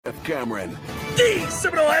Cameron. The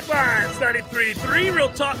Seminole Headlines 93.3 Real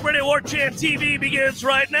Talk Radio War Chant TV begins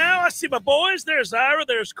right now. I see my boys. There's Ira.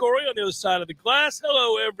 There's Corey on the other side of the glass.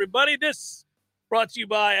 Hello, everybody. This brought to you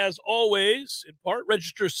by, as always, in part,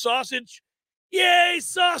 Register Sausage. Yay,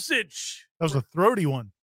 sausage! That was a throaty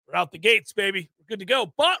one. We're out the gates, baby. We're good to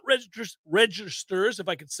go. Bought registers, if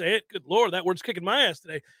I could say it. Good Lord, that word's kicking my ass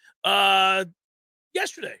today.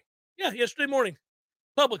 Yesterday. Yeah, yesterday morning.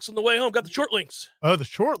 Publix on the way home. Got the short links. Oh, the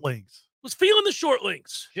short links. Was feeling the short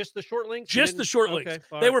links. Just the short links? Just the short links.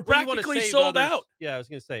 Okay, they were practically sold out. Yeah, I was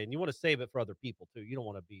going to say, and you want to save it for other people too. You don't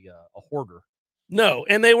want to be a hoarder. No,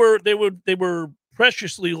 and they were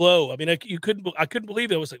preciously low. I mean, I couldn't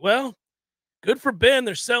believe it. I was like, well, good for Ben.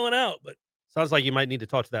 They're selling out, but sounds like you might need to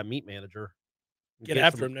talk to that meat manager. Get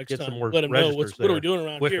after him next time. Let him know what are we doing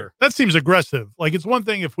around here. That seems aggressive. Like, it's one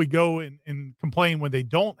thing if we go and complain when they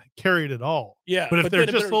don't carry it at all. Yeah. But if they're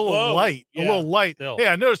just a little light, Still. Hey,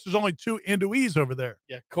 I noticed there's only 2 Indoes over there.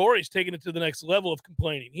 Yeah, Corey's taking it to the next level of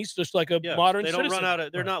complaining. He's just like a modern They don't citizen. run out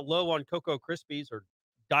of. They're not low on Cocoa Krispies or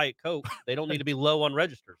Diet Coke. They don't need to be low on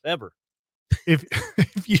registers ever. If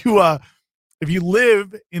you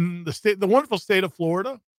live in the wonderful state of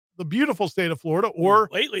Florida, the beautiful state of Florida, or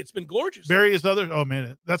lately it's been gorgeous. Various other. Oh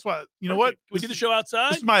man, that's why. You know what? Can we do the show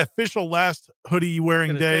outside? This is my official last hoodie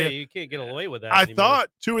wearing day. You can't get away with that. I anymore. thought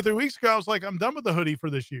 2 or 3 weeks ago I was like, I'm done with the hoodie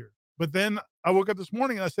for this year. But then I woke up this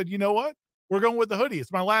morning and I said, you know what? We're going with the hoodie.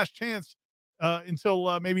 It's my last chance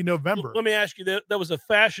until maybe November. Let me ask you that was a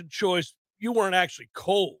fashion choice. You weren't actually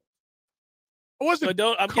cold. I wasn't.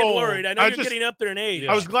 I'm cold. getting worried. I know you're getting up there in age.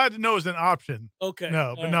 I was glad to know it was an option. Okay.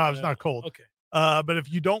 No, but I was not cold. Okay. But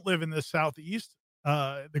if you don't live in the Southeast,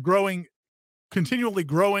 the continually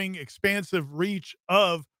growing, expansive reach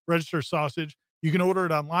of Register Sausage, you can order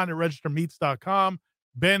it online at registermeats.com.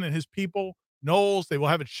 Ben and his people, Knowles, they will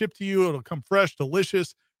have it shipped to you. It'll come fresh,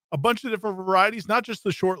 delicious, a bunch of different varieties, not just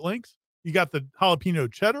the short links. You got the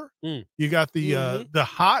jalapeno cheddar. You got the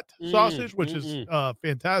hot sausage, which is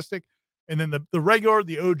fantastic. And then the regular,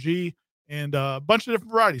 the OG, and a bunch of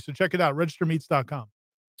different varieties. So check it out, registermeats.com.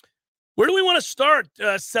 Where do we want to start?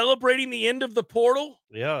 Celebrating the end of the portal?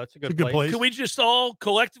 Yeah, that's a good place. Can we just all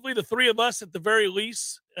collectively, the 3 of us at the very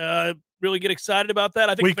least, really get excited about that?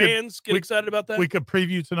 I think fans get excited about that. We could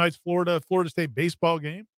preview tonight's Florida State baseball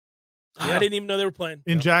game. Yeah. I didn't even know they were playing.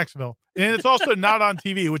 In Jacksonville. And it's also not on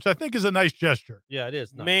TV, which I think is a nice gesture. Yeah, it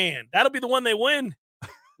is. Nice. Man, that'll be the one they win.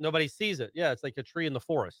 Nobody sees it. Yeah, it's like a tree in the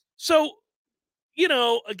forest. So,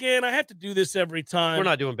 again, I have to do this every time. We're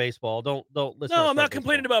not doing baseball. Don't listen. No, I'm not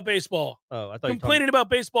complaining about baseball. Oh, I thought complaining about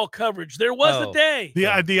baseball coverage. There was a day. The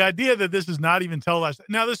idea that this is not even televised.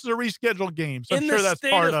 Now, this is a rescheduled game, so I'm sure that's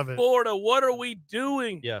part of it. Florida, what are we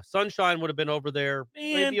doing? Yeah, Sunshine would have been over there.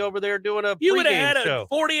 Man, maybe over there doing a you would have had show.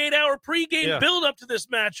 a 48-hour pregame build up to this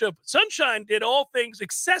matchup. Sunshine did all things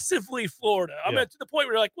excessively Florida. I'm to the point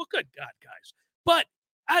where you're like, well, good God, guys. But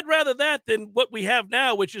I'd rather that than what we have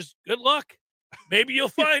now, which is good luck. Maybe you'll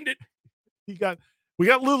find it. We got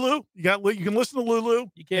Lulu. You can listen to Lulu.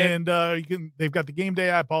 You can. And they've got the Game Day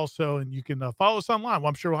app also, and you can follow us online. Well,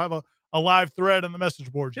 I'm sure we'll have a live thread on the message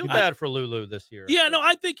board. Feel bad for Lulu this year. Yeah, no,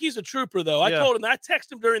 I think he's a trooper, though. I told him, I text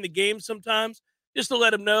him during the game sometimes just to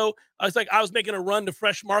let him know. I was making a run to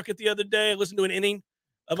Fresh Market the other day. I listened to an inning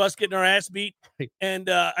of us getting our ass beat. And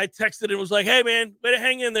I texted and was like, hey, man, way to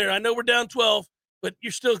hang in there. I know we're down 12, but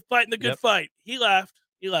you're still fighting the good fight. He laughed.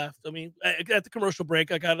 I mean, at the commercial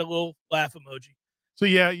break, I got a little laugh emoji. So,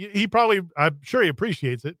 yeah, I'm sure he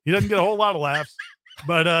appreciates it. He doesn't get a whole lot of laughs.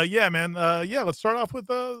 But, man, let's start off with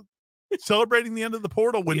celebrating the end of the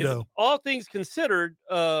portal window. All things considered,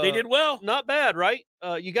 they did well. Not bad, right?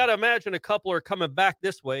 You got to imagine a couple are coming back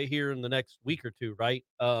this way here in the next week or two, right?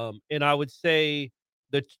 And I would say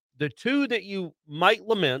the 2 that you might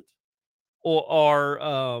lament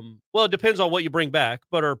are, it depends on what you bring back,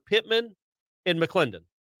 but are Pittman and McClendon.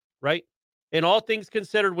 Right. And all things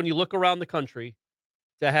considered, when you look around the country,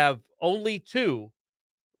 to have only 2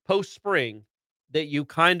 post spring that you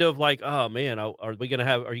kind of like, oh man, are you going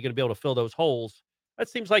to be able to fill those holes? That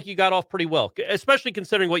seems like you got off pretty well, especially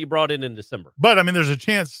considering what you brought in December. But I mean, there's a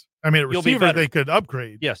chance. I mean, at receiver, they could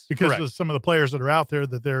upgrade. Yes. Because of some of the players that are out there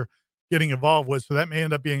that they're getting involved with. So that may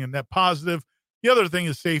end up being a net positive. The other thing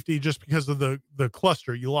is safety, just because of the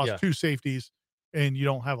cluster. You lost 2 safeties and you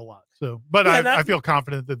don't have a lot. So, but I feel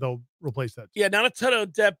confident that they'll replace that. Yeah, not a ton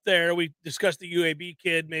of depth there. We discussed the UAB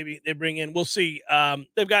kid. Maybe they bring in. We'll see.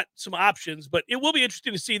 They've got some options, but it will be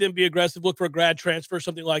interesting to see them be aggressive, look for a grad transfer,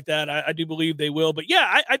 something like that. I do believe they will. But,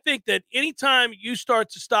 yeah, I think that anytime you start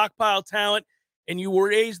to stockpile talent and you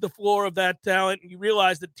raise the floor of that talent and you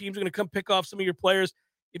realize that teams are going to come pick off some of your players,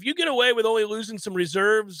 if you get away with only losing some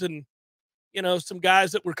reserves and, some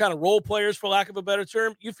guys that were kind of role players, for lack of a better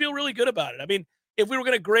term, you feel really good about it. I mean, if we were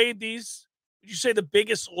going to grade these, would you say the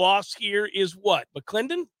biggest loss here is what?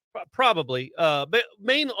 McClendon? Probably. But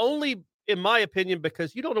only in my opinion,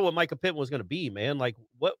 because you don't know what Micah Pittman was going to be, man. Like,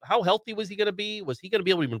 how healthy was he going to be? Was he going to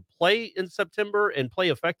be able to even play in September and play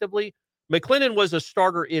effectively? McClendon was a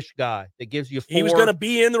starter-ish guy that gives you 4. He was going to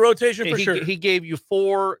be in the rotation for sure. He gave you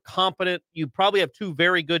 4 competent. You probably have 2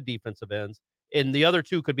 very good defensive ends, and the other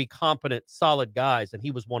 2 could be competent, solid guys, and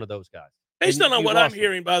he was one of those guys. Based on what I'm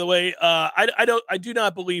hearing, by the way, I do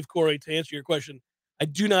not believe, Corey, to answer your question, I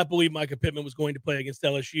do not believe Micah Pittman was going to play against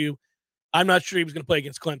LSU. I'm not sure he was going to play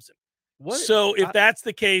against Clemson. So if that's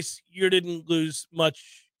the case, you didn't lose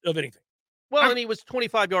much of anything. Well, and he was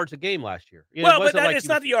 25 yards a game last year. But it's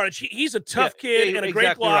not the yardage. He's a tough kid and a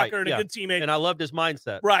great blocker and a good teammate. And I loved his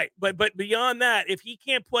mindset. Right. But beyond that, if he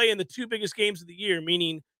can't play in the 2 biggest games of the year,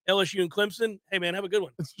 meaning LSU and Clemson, hey, man, have a good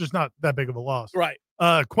one. It's just not that big of a loss. Right.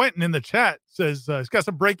 Quentin in the chat says he's got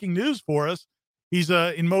some breaking news for us. He's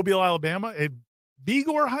in Mobile, Alabama, at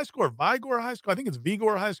Vigor High School. I think it's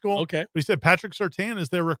Vigor High School. Okay. But he said Patrick Surtain is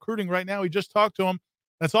there recruiting right now. He just talked to him.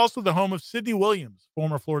 That's also the home of Sidney Williams,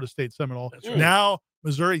 former Florida State Seminole, now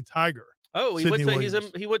Missouri Tiger. Oh, he went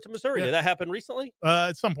to Missouri. Yeah. Did that happen recently?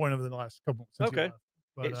 At some point over the last couple. Okay.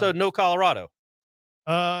 But, so no Colorado.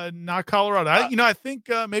 Not Colorado. I think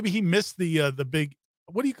maybe he missed the big.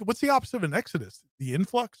 What's the opposite of an exodus? The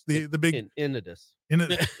influx. The big Inodus.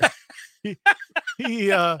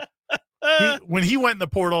 When he went in the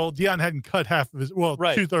portal, Deion hadn't cut half of his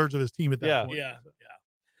 2/3 of his team at that point. Yeah.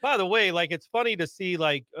 By the way, like, it's funny to see,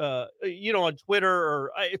 like, on Twitter,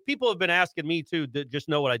 or if people have been asking me too, to just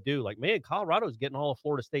know what I do. Like, man, Colorado's getting all of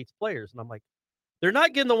Florida State's players, and I'm like, they're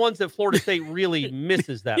not getting the ones that Florida State really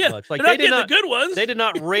misses that much. Like, they did not the good ones. They did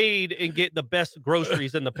not raid and get the best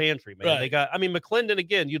groceries in the pantry, man. Right. They got. I mean, McClendon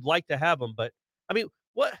again. You'd like to have him, but I mean,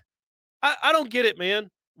 what? I don't get it, man.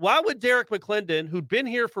 Why would Derek McClendon, who'd been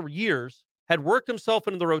here for years, had worked himself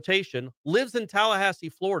into the rotation, lives in Tallahassee,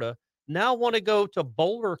 Florida, now want to go to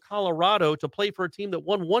Boulder, Colorado to play for a team that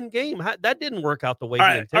won 1 game? That didn't work out the way he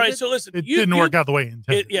intended. All right, so listen. It didn't work out the way he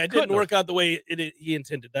intended. It didn't work out the way he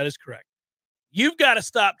intended. That is correct. You've got to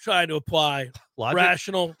stop trying to apply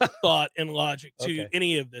rational thought and logic to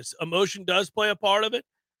any of this. Emotion does play a part of it.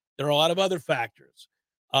 There are a lot of other factors.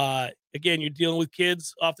 Again, you're dealing with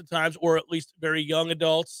kids oftentimes, or at least very young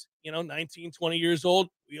adults, 19, 20 years old.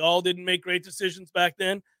 We all didn't make great decisions back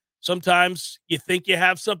then. Sometimes you think you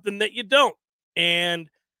have something that you don't. And,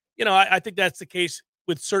 I think that's the case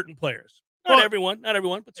with certain players. Not everyone,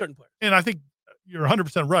 but certain players. And I think you're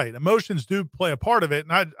 100% right. Emotions do play a part of it.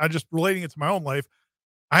 And I just relating it to my own life.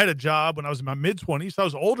 I had a job when I was in my mid-20s. So I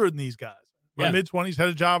was older than these guys. My mid-20s, had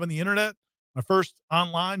a job on the internet, my first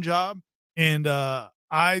online job. And there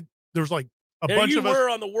was like a bunch of us. You were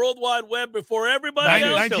on the World Wide Web before everybody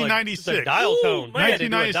else? 1996. Like, dial tone.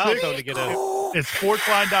 1996. Dial tone to get in. It's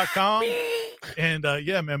sportsline.com. And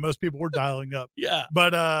man, most people were dialing up. Yeah.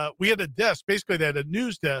 But we had a desk. Basically, they had a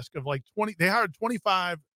news desk of like 20. They hired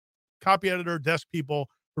 25 copy editor desk people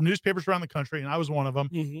from newspapers around the country, and I was one of them.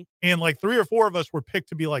 Mm-hmm. And like 3 or 4 of us were picked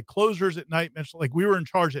to be like closers at night. Like we were in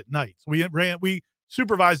charge at night. So we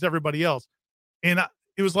supervised everybody else. And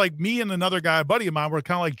it was like me and another guy, a buddy of mine, were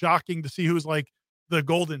kind of like jockeying to see who was like the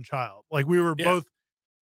golden child. Like we were both.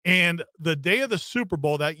 And the day of the Super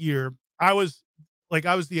Bowl that year, I was the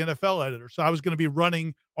NFL editor. So I was going to be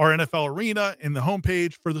running our NFL arena and the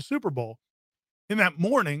homepage for the Super Bowl. And that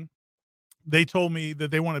morning, they told me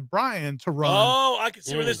that they wanted Brian to run. Oh, I can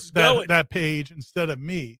see where this is going. That page instead of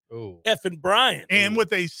me. Oh, effing Brian. And what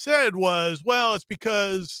they said was, well, it's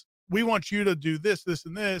because we want you to do this, this,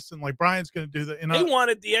 and this, and like Brian's going to do that. They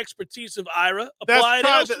wanted the expertise of Ira applied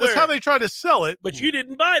elsewhere. That's how they tried to sell it. But you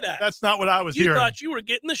didn't buy that. That's not what I was hearing. You thought you were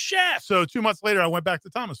getting the shaft. So 2 months later, I went back to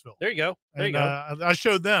Thomasville. There you go. I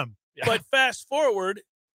showed them. Yeah. But fast forward,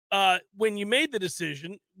 when you made the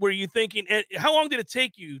decision, were you thinking? How long did it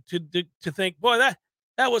take you to think, boy,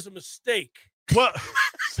 that was a mistake? Well,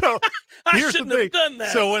 so I shouldn't have done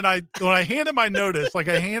that. So when I handed my notice, like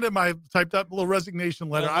I handed my typed up little resignation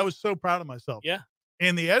letter, I was so proud of myself. Yeah.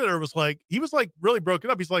 And the editor was like, really broken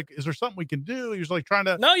up. He's like, is there something we can do? He was like trying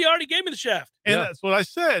to. No, you already gave me the shaft. And that's what I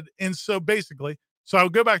said. And so basically, I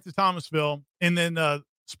would go back to Thomasville, and then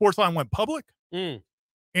Sportsline went public, and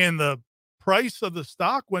the price of the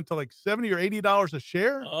stock went to like $70 or $80 a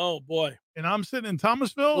share. Oh boy. And I'm sitting in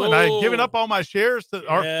Thomasville, and I had given up all my shares for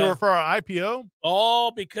our IPO. All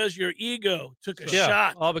because your ego took a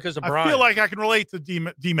shot. All because of Brian. I feel like I can relate to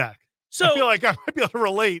DMAC. So I feel like I might be able to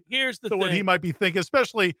relate to what he might be thinking,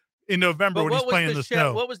 especially in November when he's playing in the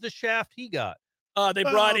snow. What was the shaft he got? They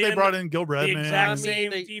brought in Gil Bradman. The exact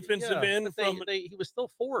same defensive end from. He was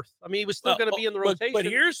still fourth. I mean, he was still going to be in the rotation. But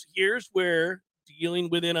here's where dealing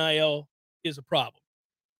with NIL is a problem.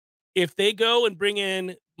 If they go and bring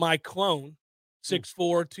in my clone,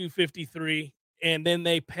 6'4", 253, and then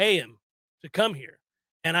they pay him to come here,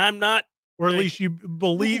 and I'm not, or at least you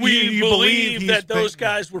believe that those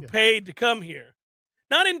guys were paid to come here,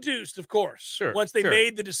 not induced, of course. Sure. Once they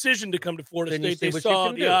made the decision to come to Florida State, they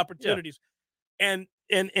saw the opportunities, and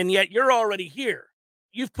yet you're already here.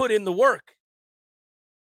 You've put in the work,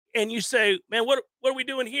 and you say, "Man, what are we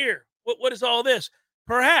doing here? What is all this?"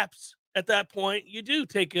 Perhaps at that point, you do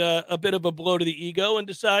take a bit of a blow to the ego and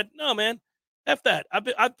decide, "No, man. F that.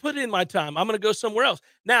 I've put in my time. I'm going to go somewhere else."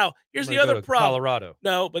 Now, here's the other problem. Colorado.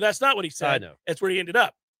 No, but that's not what he said. I know. That's where he ended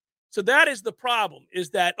up. So that is the problem,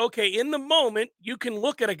 is that, okay, in the moment, you can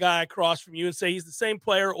look at a guy across from you and say he's the same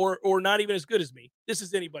player or not even as good as me. This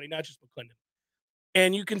is anybody, not just McClendon.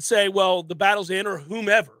 And you can say, well, the battle's in, or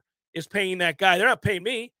whomever is paying that guy. They're not paying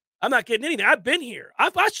me. I'm not getting anything. I've been here.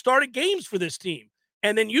 I started games for this team.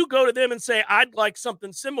 And then you go to them and say, I'd like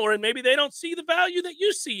something similar, and maybe they don't see the value that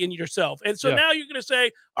you see in yourself. And so now you're going to say,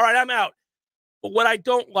 all right, I'm out. But what I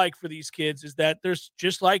don't like for these kids is that there's,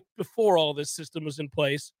 just like before all this system was in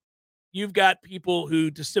place, you've got people who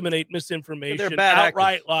disseminate misinformation,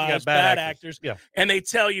 outright lies, bad actors. Yeah. And they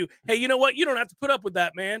tell you, hey, you know what? You don't have to put up with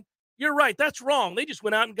that, man. You're right. That's wrong. They just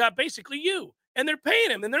went out and got basically you. And they're paying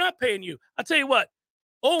him, and they're not paying you. I'll tell you what.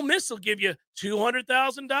 Ole Miss will give you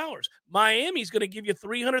 $200,000. Miami's going to give you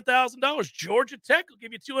 $300,000. Georgia Tech will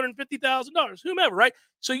give you $250,000. Whomever, right?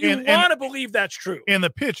 So you want to believe that's true. And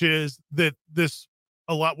the pitch is that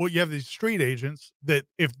you have these street agents that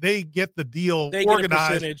if they get the deal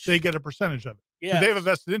organized, they get a percentage of it. Yeah, so they have a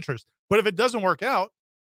vested interest. But if it doesn't work out,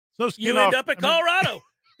 you end up at Colorado.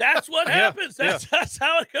 That's what happens. That's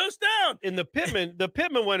how it goes down. And the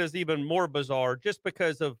Pittman one is even more bizarre, just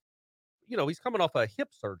because of, he's coming off a hip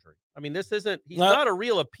surgery. I mean, he's not a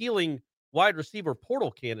real appealing wide receiver portal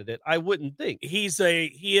candidate, I wouldn't think. He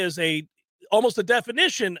is almost a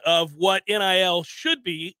definition of what NIL should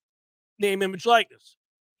be, name, image, likeness.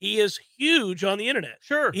 He is huge on the internet.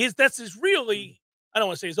 Sure. That's his really, I don't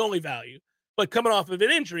want to say his only value, but coming off of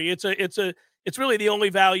an injury, it's really the only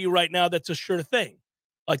value right now that's a sure thing.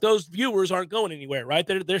 Like, those viewers aren't going anywhere, right?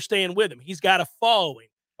 They're staying with him. He's got a following.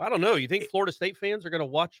 I don't know. You think Florida State fans are going to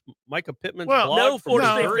watch Micah Pittman's blog? No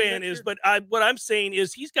Florida State fan is, but what I'm saying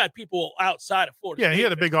is he's got people outside of Florida State. He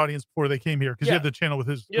had a big audience before they came here because he had the channel with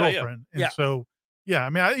his girlfriend. And so, I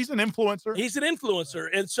mean, he's an influencer. He's an influencer.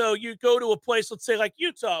 And so you go to a place, let's say like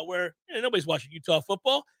Utah, where nobody's watching Utah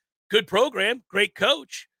football. Good program, great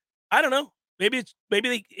coach. I don't know. Maybe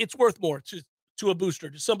it's worth more to a booster,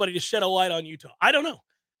 to somebody to shed a light on Utah. I don't know.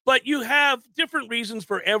 But you have different reasons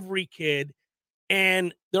for every kid.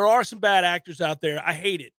 And there are some bad actors out there. I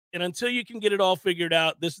hate it. And until you can get it all figured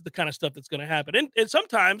out, this is the kind of stuff that's going to happen. And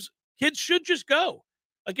sometimes kids should just go.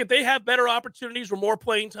 Like, if they have better opportunities or more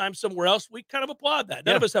playing time somewhere else, we kind of applaud that.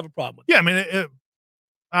 None of us have a problem with that. Yeah, I mean,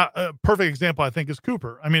 a perfect example, I think, is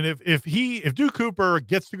Cooper. I mean, if Duke Cooper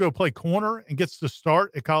gets to go play corner and gets to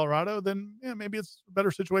start at Colorado, then maybe it's a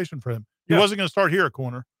better situation for him. He wasn't going to start here at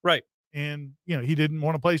corner. Right. And, he didn't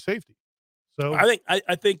want to play safety. So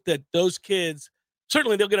I think that those kids,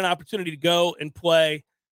 certainly they'll get an opportunity to go and play.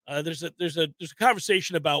 There's a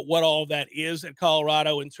conversation about what all of that is at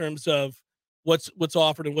Colorado in terms of what's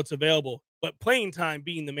offered and what's available, but playing time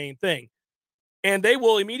being the main thing. And they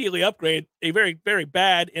will immediately upgrade a very, very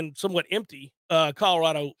bad and somewhat empty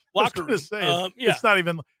Colorado locker room. It's not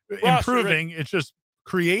even improving; it's just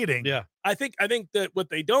creating. Yeah, I think that what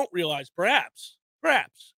they don't realize, perhaps,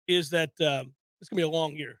 is that it's gonna be a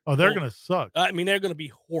long year. Oh, they're gonna suck. I mean, they're gonna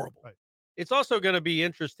be horrible. Right. It's also going to be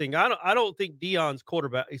interesting. I don't think Deion's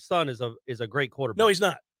quarterback, his son, is a great quarterback. No, he's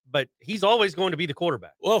not. But he's always going to be the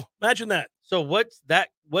quarterback. Well, imagine that. So what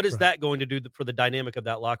is that going to do for the dynamic of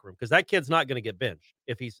that locker room? Because that kid's not going to get benched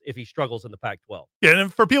if he struggles in the Pac-12. Yeah,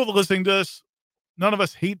 and for people listening to us, none of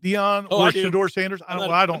us hate Deion or Shedeur Sanders.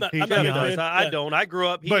 I don't hate Deion. I don't. I grew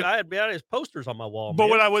up. I had his posters on my wall. But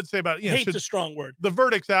what I would say about hate's a strong word. The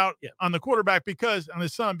verdict's out on the quarterback on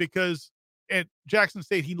his son, because at Jackson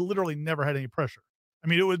State he literally never had any pressure. I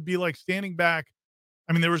mean, it would be like standing back.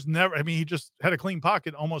 I mean, there was never. I mean, he just had a clean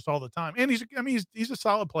pocket almost all the time, and he's a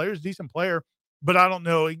solid player, he's a decent player. But I don't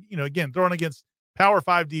know. Again, throwing against Power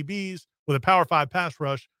 5 DBs with a Power 5 pass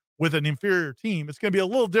rush with an inferior team, it's going to be a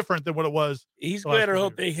little different than what it was. He's better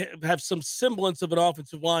hope they have some semblance of an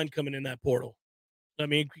offensive line coming in that portal. I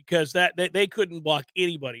mean, because they couldn't block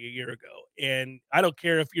anybody a year ago. And I don't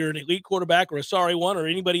care if you're an elite quarterback or a sorry one or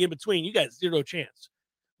anybody in between. You got zero chance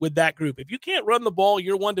with that group. If you can't run the ball,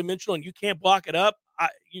 you're one-dimensional, and you can't block it up,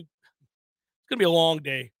 it's going to be a long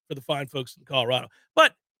day for the fine folks in Colorado.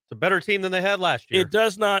 But it's a better team than they had last year. It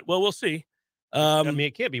does not. Well, we'll see. I mean,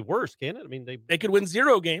 it can't be worse, can it? I mean, they could win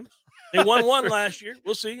 0 games. They won 1 last year.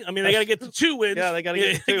 We'll see. I mean, they got to get to 2 wins. Yeah, they got to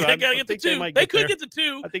get to 2. They got to get to 2. They could get to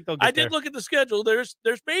 2. I think they'll get there. I did look at the schedule. There's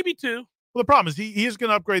maybe 2. Well, the problem is he is going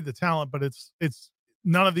to upgrade the talent, but it's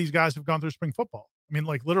none of these guys have gone through spring football. I mean,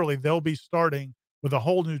 like literally, they'll be starting with a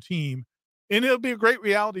whole new team, and it'll be a great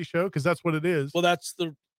reality show because that's what it is. Well, that's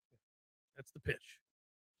the pitch.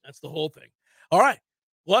 That's the whole thing. All right.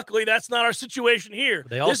 Luckily, that's not our situation here.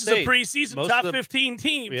 This is a preseason top 15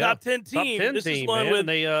 team, top 10 team. This is one with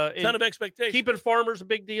a ton of expectations. Keeping Farmer's a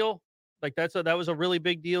big deal. Like that was a really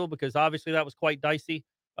big deal because obviously that was quite dicey.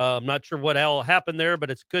 I'm not sure what all happened there,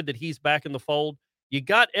 but it's good that he's back in the fold. You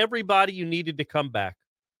got everybody you needed to come back.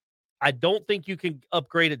 I don't think you can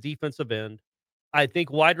upgrade at defensive end. I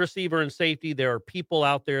think wide receiver and safety, there are people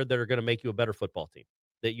out there that are going to make you a better football team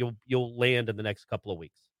that you'll land in the next couple of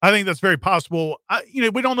weeks. I think that's very possible.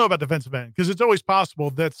 We don't know about defensive end because it's always possible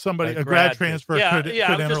that somebody, a grad transfer could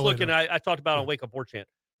I'm just looking. Later. I talked about on Wake Up War Chant.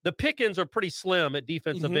 The pickings are pretty slim at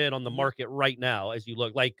defensive end on the market right now as you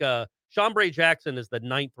look. Like Sean Bray Jackson is the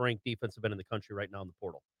 9th ranked defensive end in the country right now in the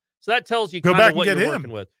portal. So that tells you kind of what you're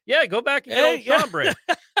working with. Yeah, go back and get Sean Bray.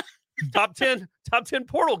 top 10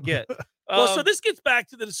 portal get. Well, so this gets back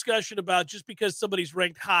to the discussion about just because somebody's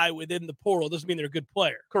ranked high within the portal doesn't mean they're a good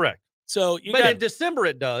player. Correct. So in December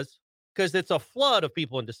it does because it's a flood of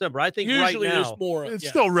people in December. I think usually right now there's more. It's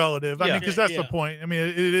still relative. I mean, because that's the point. I mean,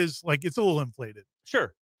 it is like it's a little inflated.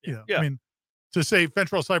 Sure. Yeah. I mean, to say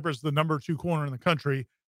Fentrell Cypress is the number 2 corner in the country,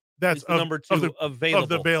 that's the number 2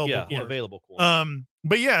 available. Available corner.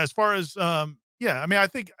 But yeah, as far as I mean, I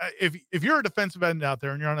think if you're a defensive end out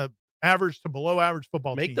there and you're on a average to below average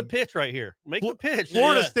football team, make the pitch right here. Make the pitch.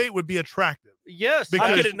 Florida State would be attractive. Yes,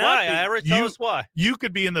 because tell us why. You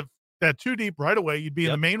could be in that 2 deep right away. You'd be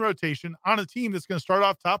in the main rotation on a team that's going to start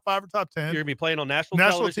off top 5 or top 10. You're going to be playing on national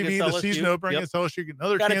TV, the season opener against LSU. You get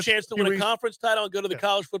another got a chance to win a conference title and go to the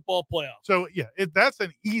college football playoff. So that's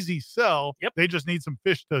an easy sell. Yep. They just need some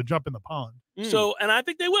fish to jump in the pond. So, and I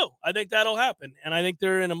think they will. I think that'll happen, and I think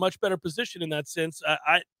they're in a much better position in that sense.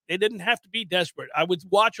 They didn't have to be desperate. I would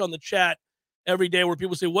watch on the chat every day where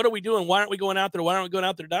people say, "What are we doing? Why aren't we going out there? Why aren't we going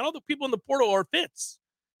out there?" Not all the people in the portal are fits.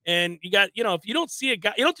 And you got, if you don't see a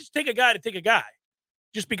guy, you don't just take a guy to take a guy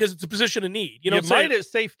just because it's a position of need. You might at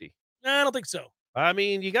safety. No, I don't think so. I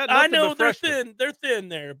mean, you got. I know they're thin. They're thin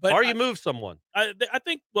there, but you move someone. I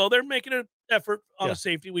think. Well, they're making an effort on a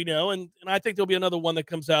safety. We know, and I think there'll be another one that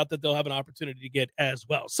comes out that they'll have an opportunity to get as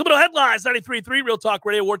well. Seminole Headlines 93.3 Real Talk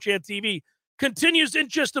Radio War Chant TV continues in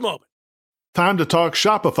just a moment. Time to talk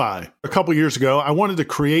Shopify. A couple years ago, I wanted to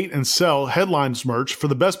create and sell Headlines merch for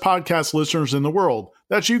the best podcast listeners in the world.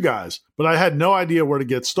 That's you guys. But I had no idea where to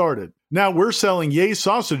get started. Now we're selling Yay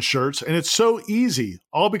Sausage shirts, and it's so easy,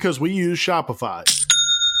 all because we use Shopify.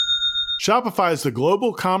 Shopify is the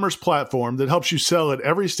global commerce platform that helps you sell at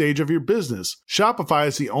every stage of your business. Shopify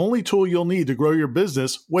is the only tool you'll need to grow your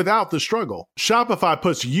business without the struggle. Shopify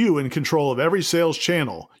puts you in control of every sales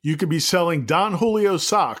channel. You could be selling Don Julio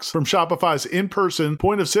socks from Shopify's in-person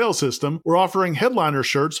point-of-sale system or offering headliner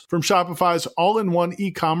shirts from Shopify's all-in-one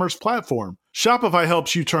e-commerce platform. Shopify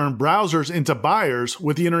helps you turn browsers into buyers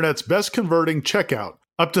with the internet's best converting checkout,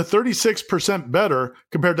 up to 36% better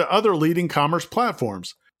compared to other leading commerce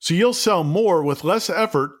platforms. So you'll sell more with less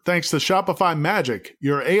effort thanks to Shopify Magic,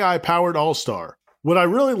 your AI-powered all-star. What I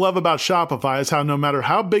really love about Shopify is how no matter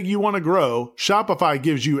how big you want to grow, Shopify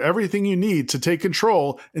gives you everything you need to take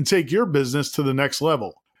control and take your business to the next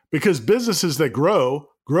level. Because businesses that grow,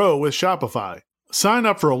 grow with Shopify. Sign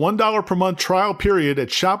up for a $1 per month trial period at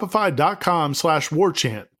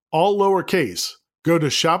shopify.com/warchant, all lowercase. Go to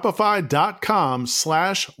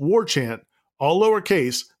shopify.com/warchant, all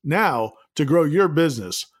lowercase, now to grow your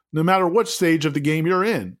business, no matter what stage of the game you're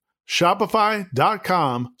in.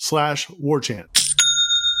 Shopify.com/warchant.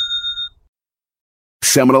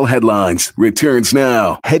 Seminole Headlines returns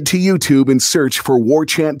now. Head to YouTube and search for War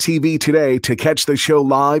Chant TV today to catch the show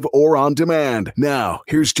live or on demand. Now,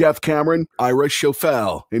 here's Jeff Cameron, Ira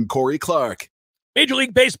Schofel, and Corey Clark. Major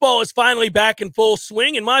League Baseball is finally back in full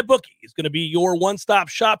swing, and MyBookie is going to be your one-stop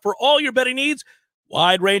shop for all your betting needs.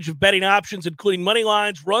 Wide range of betting options, including money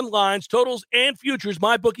lines, run lines, totals, and futures.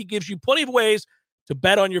 MyBookie gives you plenty of ways to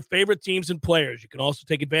bet on your favorite teams and players. You can also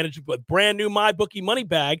take advantage of a brand new MyBookie money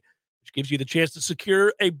bag, which which gives you the chance to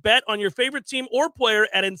secure a bet on your favorite team or player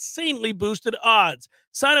at insanely boosted odds.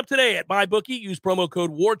 Sign up today at MyBookie. Use promo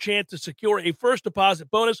code WARCHANT to secure a first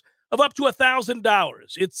deposit bonus of up to $1,000.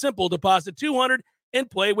 It's simple. Deposit $200 and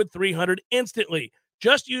play with $300 instantly.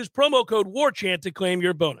 Just use promo code WARCHANT to claim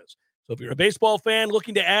your bonus. So if you're a baseball fan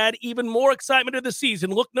looking to add even more excitement to the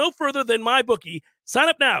season, look no further than MyBookie. Sign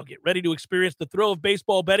up now. Get ready to experience the thrill of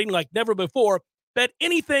baseball betting like never before. Bet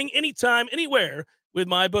anything, anytime, anywhere with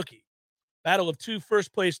MyBookie. Battle of two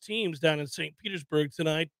first-place teams down in St. Petersburg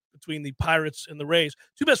tonight between the Pirates and the Rays.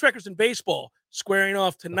 Two best records in baseball squaring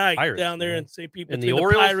off tonight down there in St. Pete between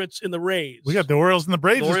the Pirates and the Rays. We got the Orioles and the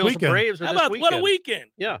Braves this weekend. How about what a weekend?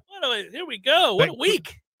 Yeah. Here we go. What a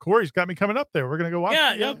week. Corey's got me coming up there. We're going to go watch.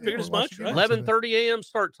 Yeah, figured as much. Right? 11:30 a.m.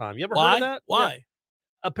 start time. You ever heard of that? Why? Yeah.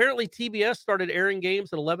 Apparently, TBS started airing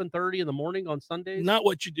games at 11:30 in the morning on Sundays. Not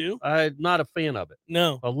what you do. I'm not a fan of it.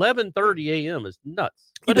 No. 11:30 a.m. is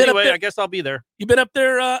nuts. But anyway, I guess I'll be there. You been up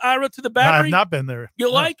there, Ira, to the Battery? I have not been there.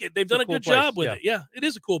 You'll like it. They've done a cool good place. job with it. Yeah, it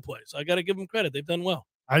is a cool place. I got to give them credit. They've done well.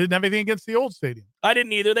 I didn't have anything against the old stadium. I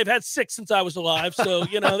didn't either. They've had 6 since I was alive, so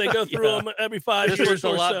they go through them every 5 years. This was a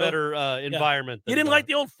lot so. better environment. You didn't like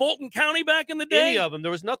the old Fulton County back in the day? Any of them.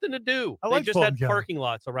 There was nothing to do. They just Fulton had County. parking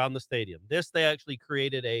lots around the stadium. They actually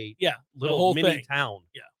created a little whole mini thing. town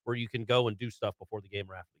where you can go and do stuff before the game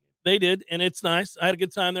or after the game. They did, and it's nice. I had a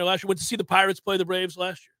good time there last year. Went to see the Pirates play the Braves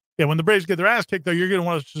last year. Yeah, when the Braves get their ass kicked, though, you're going to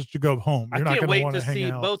want us just to go home. You're I can't wait to hang see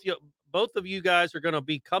out. both of you guys are going to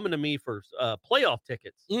be coming to me for playoff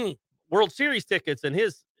tickets. World Series tickets and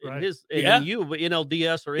you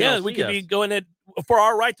NLDS or NLCS. We could be going for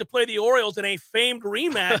our right to play the Orioles in a famed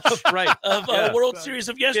rematch of World Series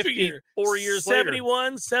of yesteryear. 4 years 71,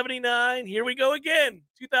 later. 79. Here we go again.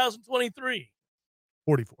 2023.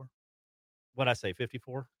 44. What'd I say?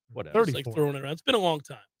 54? Whatever. 34. It's like throwing it around. It's been a long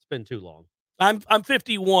time. It's been too long. I'm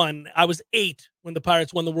 51. I was 8 when the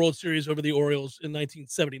Pirates won the World Series over the Orioles in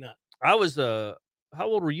 1979. I was how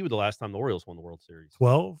old were you the last time the Orioles won the World Series?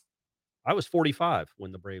 12. I was 45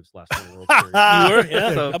 when the Braves last won the World Series. You were?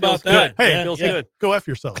 Yeah. So How about that? Hey, it feels good. Go F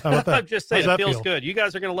yourself. How about that? I'm just saying, How's it that feels feel? good. You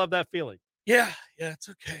guys are going to love that feeling. Yeah, it's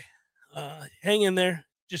okay. Hang in there.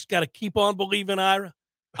 Just got to keep on believing, Ira.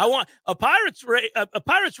 I want a Pirates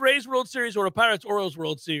Rays World Series or a Pirates Orioles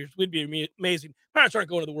World Series. Would be amazing. Pirates aren't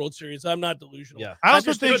going to the World Series. I'm not delusional. Yeah. I also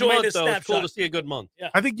just think enjoyed this It's cool snapshot. to see a good month. Yeah.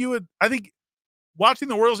 I think watching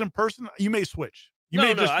the Orioles in person, you may switch. You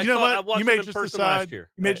may just decide. year,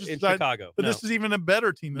 You may just in decide, Chicago. But this is even a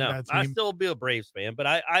better team than that team. I still be a Braves fan,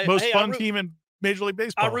 but Most fun team in Major League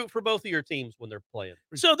Baseball. I root for both of your teams when they're playing.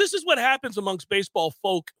 So this is what happens amongst baseball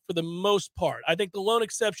folk for the most part. I think the lone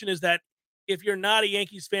exception is that if you're not a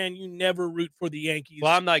Yankees fan, you never root for the Yankees.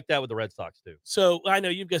 Well, I'm like that with the Red Sox too. So I know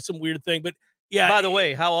you've got some weird thing, but yeah. By the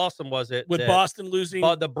way, how awesome was it with Boston losing?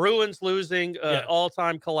 The Bruins losing,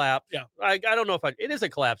 all-time collapse. Yeah. I don't know if it is a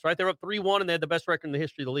collapse, right? They're up 3-1 and they had the best record in the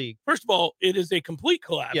history of the league. First of all, it is a complete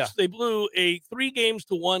collapse. Yeah. They blew a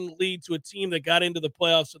 3-1 lead to a team that got into the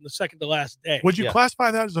playoffs on the second to last day. Would you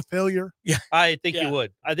classify that as a failure? Yeah, I think you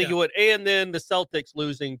would. I think you would. And then the Celtics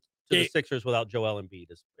losing to the Sixers without Joel Embiid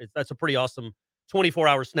that's a pretty awesome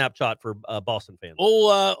 24-hour snapshot for Boston fans.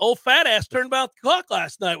 Old fat ass turned about the clock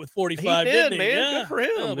last night with 45. He did, didn't he? man. Yeah. Good for him.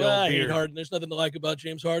 Oh, well, I hate Harden. There's nothing to like about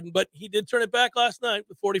James Harden, but he did turn it back last night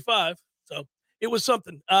with 45. So it was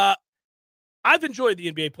something. I've enjoyed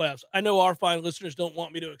the NBA playoffs. I know our fine listeners don't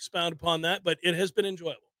want me to expound upon that, but it has been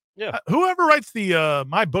enjoyable. Yeah. Whoever writes the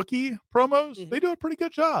MyBookie promos, they do a pretty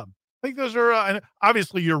good job. I think those are, and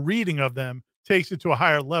obviously your reading of them takes it to a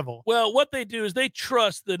higher level. Well, what they do is they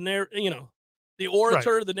trust the the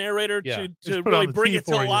orator, the narrator, to really bring it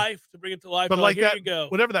to life. But like here that, you go.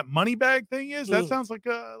 whatever that money bag thing is, that sounds like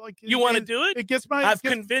you want to do it. It gets I've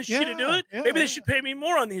convinced you to do it. Maybe they should pay me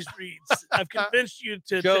more on these reads. I've convinced you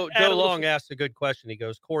to. Joe Long asked a good question. He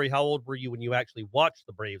goes, Corey, how old were you when you actually watched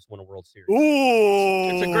the Braves win a World Series?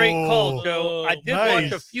 Ooh, it's a great call, Joe. I did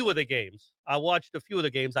nice. watch a few of the games.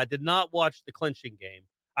 I did not watch the clinching game.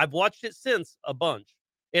 I've watched it since a bunch.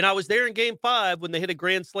 And I was there in Game 5 when they hit a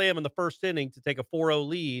grand slam in the first inning to take a 4-0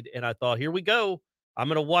 lead. And I thought, here we go. I'm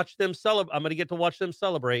going to watch them celebrate. I'm going to get to watch them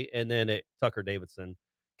celebrate. And then Tucker Davidson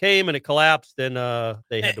came and it collapsed. And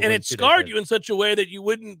they had to win. And it scarred you in such a way that you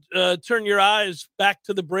wouldn't turn your eyes back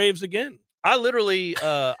to the Braves again. I literally,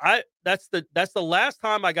 that's the last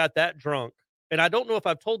time I got that drunk. And I don't know if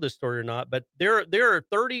I've told this story or not, but there are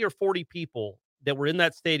 30 or 40 people that were in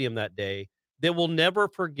that stadium that day that will never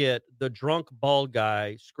forget the drunk bald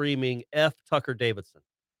guy screaming F Tucker Davidson.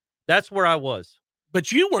 That's where I was.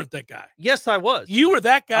 But you weren't that guy. Yes, I was. You were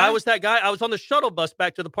that guy? I was that guy. I was on the shuttle bus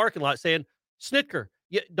back to the parking lot saying, Snitker,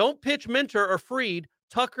 don't pitch Minter or Fried.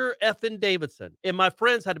 Tucker effing Davidson. And my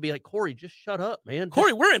friends had to be like, Corey, just shut up, man.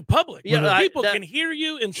 Corey, we're in public. Yeah, people can hear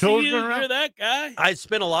you and see you. You're that guy. I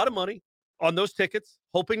spent a lot of money on those tickets,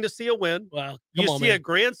 hoping to see a win. Wow. You see a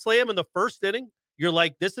grand slam in the first inning. You're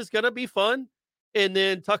like, this is going to be fun. And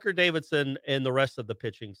then Tucker Davidson and the rest of the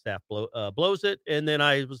pitching staff blows it. And then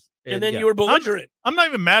you were belligerent. I'm not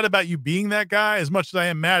even mad about you being that guy as much as I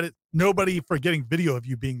am mad at nobody for getting video of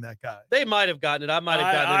you being that guy. They might have gotten it. I might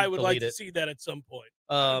have gotten it. I would like to see that at some point.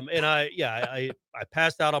 And I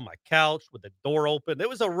passed out on my couch with the door open. It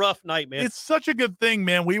was a rough night, man. It's such a good thing,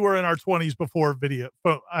 man. We were in our 20s before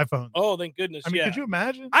iPhone. Oh, thank goodness. I mean, could you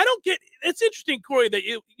imagine? I don't get it's interesting, Corey, that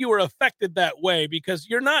you were affected that way because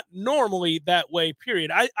you're not normally that way,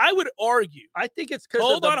 period. I would argue. I think it's because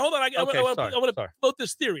Hold on. I want to float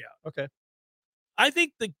this theory out. Okay. I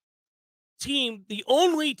think the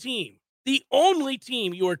only team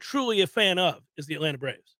you are truly a fan of is the Atlanta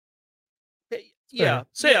Braves. Yeah.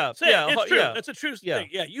 It's true. Yeah. That's a true thing.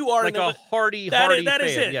 Yeah, you are like a hardy that fan.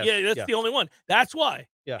 is it. Yes. Yeah, that's the only one. That's why.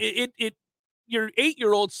 Yeah. Your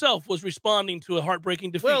 8-year-old self was responding to a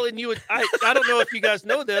heartbreaking defeat. Well, and I don't know if you guys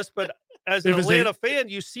know this, but as an Atlanta fan,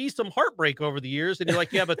 you see some heartbreak over the years, and you're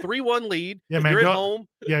like, you have a 3-1 lead. Yeah, man, you're at home.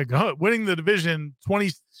 Yeah, winning the division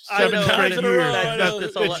 27 straight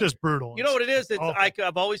years. It's just brutal. You know what it is?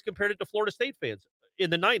 I've always compared it to Florida State fans. In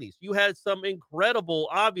the 90s, you had some incredible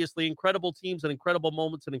teams and incredible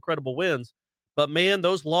moments and incredible wins. But, man,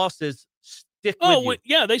 those losses stick with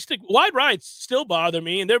you. Yeah, they stick. Wide rights still bother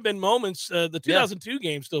me, and there have been moments. The 2002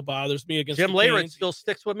 game still bothers me against Jim Leyritz still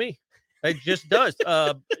sticks with me. It just does.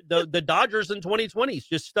 The Dodgers in 2020s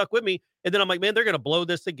just stuck with me. And then I'm like, man, they're going to blow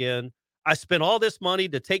this again. I spent all this money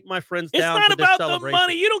to take my friends down to this celebration. It's not about the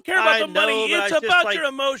money. You don't care about the money. It's about your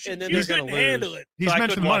emotions. You couldn't handle it. He's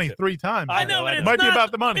mentioned money 3 times. I know, but it might be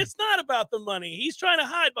about the money. It's not about the money. He's trying to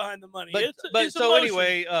hide behind the money.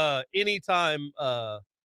 Anyway,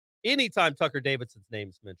 anytime Tucker Davidson's name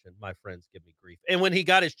is mentioned, my friends give me grief. And when he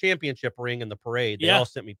got his championship ring in the parade, they all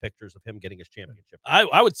sent me pictures of him getting his championship ring.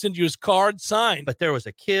 I would send you his card signed. But there was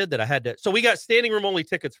a kid that I had to. So we got standing room only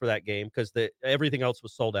tickets for that game because everything else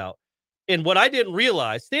was sold out. And what I didn't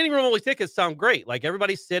realize, standing room only tickets sound great. Like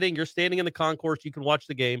everybody's sitting, you're standing in the concourse, you can watch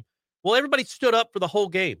the game. Well, everybody stood up for the whole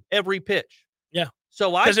game, every pitch. Yeah.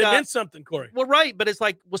 So because it meant something, Corey. Well, right. But it's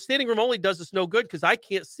like, standing room only does us no good because I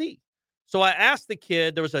can't see. So I asked the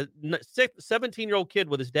kid, there was a 17-year-old kid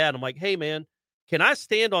with his dad. I'm like, hey, man, can I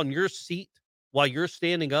stand on your seat while you're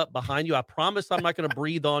standing up behind you? I promise I'm not going to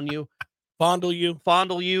breathe on you. Fondle you,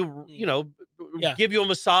 give you a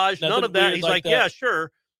massage. Nothing none of that. He's like, that. Yeah,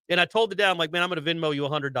 sure. And I told the dad, I'm like, man, I'm going to Venmo you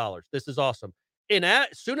 $100. This is awesome. And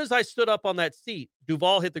as soon as I stood up on that seat,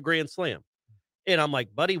 Duvall hit the grand slam. And I'm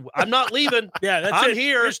like, buddy, I'm not leaving. I'm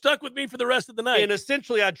here. You're stuck with me for the rest of the night. And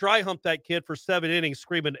essentially, I dry humped that kid for 7 innings,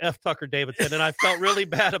 screaming F Tucker Davidson. And I felt really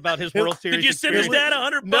bad about his World Series. Did you send his dad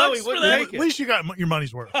 $100? No, he wouldn't take it. At least you got your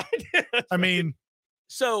money's worth. I mean,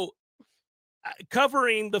 so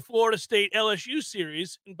covering the Florida State LSU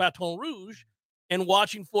series in Baton Rouge and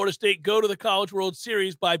watching Florida State go to the College World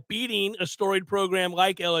Series by beating a storied program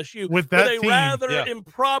like LSU with a rather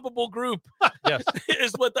improbable group,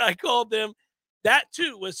 is what I called them. That,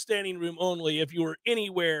 too, was standing room only if you were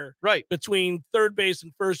anywhere between third base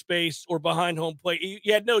and first base or behind home plate.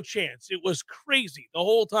 You had no chance. It was crazy the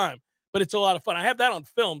whole time, but it's a lot of fun. I have that on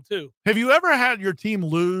film, too. Have you ever had your team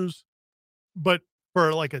lose, but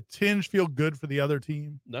for like a tinge feel good for the other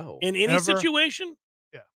team? No. In any situation?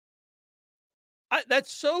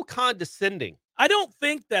 That's so condescending. I don't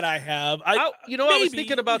think that I have. I was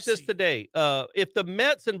thinking about this today. If the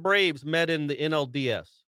Mets and Braves met in the NLDS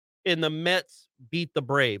and the Mets beat the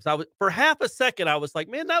Braves, for half a second, I was like,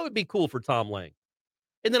 man, that would be cool for Tom Lang.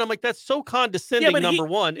 And then I'm like, that's so condescending, number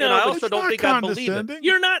one. And I also don't think I believe it.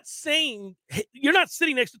 You're not sitting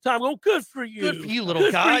next to Tom going, good for you. Good for you,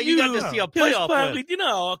 little guy. You got to see a playoff win.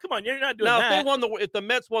 Come on, you're not doing that. Now, if the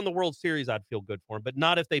Mets won the World Series, I'd feel good for him, but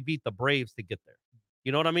not if they beat the Braves to get there.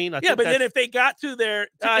 You know what I mean? But then if they got to there,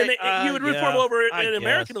 you would root for them over an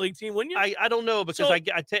American League team, wouldn't you? I don't know, because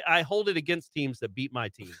I hold it against teams that beat my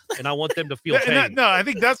team, and I want them to feel pain. I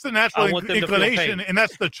think that's the natural inclination, and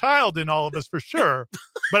that's the child in all of us for sure.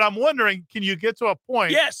 But I'm wondering, can you get to a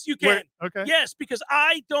point? Yes, you can. Okay. Yes, because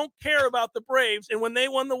I don't care about the Braves, and when they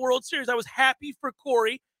won the World Series, I was happy for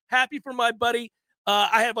Corey, happy for my buddy.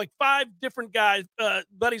 I have like 5 different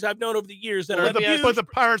buddies I've known over the years that but the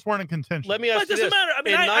Pirates weren't in contention. Let me ask you this. It doesn't matter. I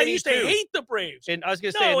mean, I used to hate the Braves. And I was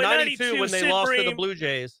going to say, in 92, when they lost to the Blue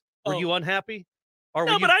Jays, were you unhappy?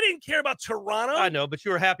 No, but I didn't care about Toronto. I know, but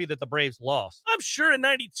you were happy that the Braves lost. I'm sure in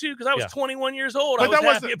 '92 because I was 21 years old. But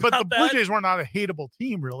But the Blue Jays were not a hateable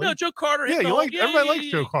team, really. No, Joe Carter. Everybody likes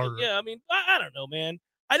Joe Carter. Yeah, I mean, I don't know, man.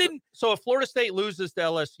 I didn't. So if Florida State loses to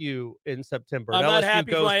LSU in September, I'm not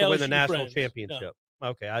happy LSU goes to LSU win the national friends. championship. No.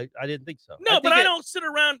 Okay, I didn't think so. No, but I don't sit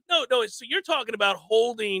around. No. So you're talking about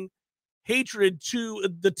holding hatred to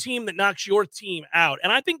the team that knocks your team out,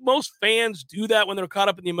 and I think most fans do that when they're caught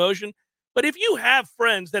up in the emotion. But if you have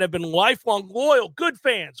friends that have been lifelong, loyal, good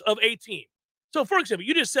fans of a team. So, for example,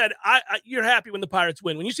 you just said you're happy when the Pirates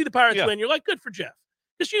win. When you see the Pirates win, you're like, good for Jeff.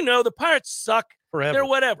 Because the Pirates suck. Forever. They're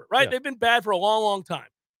whatever, right? Yeah. They've been bad for a long, long time.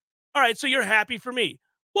 All right, so you're happy for me.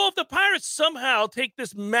 Well, if the Pirates somehow take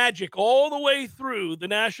this magic all the way through the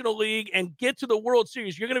National League and get to the World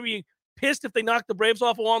Series, you're going to be pissed if they knock the Braves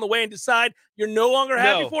off along the way and decide you're no longer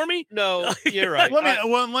happy for me? No, you're right.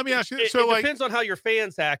 Let me ask you. It depends on how your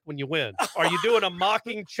fans act when you win. Are you doing a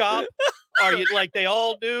mocking chop? Are you like they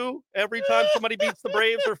all do every time somebody beats the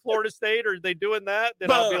Braves or Florida State? Or are they doing that?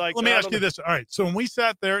 Then I'll be like, let me ask you this. All right. So when we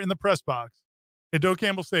sat there in the press box at Doak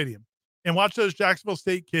Campbell Stadium and watched those Jacksonville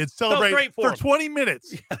State kids celebrate for 20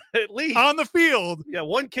 minutes at least on the field. Yeah,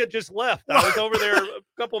 one kid just left. I was over there a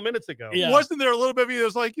couple minutes ago. Yeah. Wasn't there a little bit of you that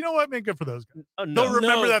was like, you know what, man, good for those guys. Don't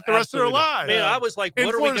remember that the rest of their lives. Man, I was like,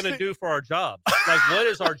 what are we going to do for our job? Like, what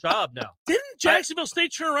is our job now? Didn't Jacksonville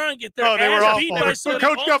State turn around and get their they were ass beat by their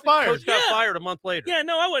coach got fired. Coach got fired a month later. Yeah,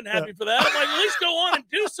 no, I wasn't happy for that. I'm like, at least go on and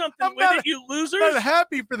do something with it, you losers. I'm not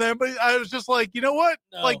happy for them, but I was just like, you know what?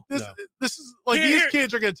 This is like these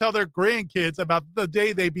kids are going to tell their grandkids about the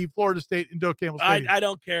day they beat Florida State in Doak Campbell Stadium. I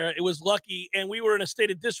don't care. It was lucky, and we were in a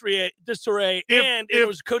state of disarray and it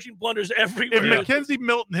was coaching blunders everywhere. If Mackenzie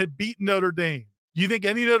Milton had beaten Notre Dame, do you think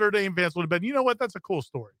any Notre Dame fans would have been, you know what, that's a cool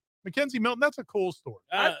story? Mackenzie Milton, that's a cool story.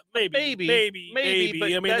 Maybe.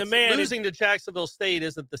 But I mean, the man losing to Jacksonville State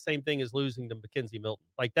isn't the same thing as losing to Mackenzie Milton.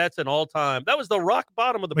 Like, that's an all-time. That was the rock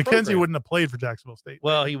bottom of the Mackenzie program. wouldn't have played for Jacksonville State.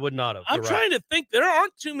 Well, he would not have. I'm trying to think. There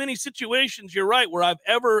aren't too many situations, you're right, where I've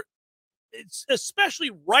ever, it's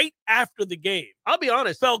especially right after the game, I'll be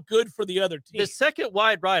honest, felt good for the other team. The second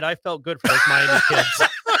wide right, I felt good for those Miami kids.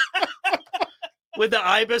 With the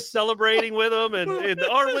Ibis celebrating with them, or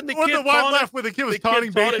when the kid left with the kid was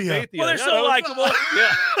taunting Bethia. Well, they're so likable.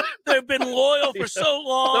 Yeah, they've been loyal for so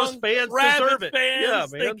long. Those fans Rabid deserve it.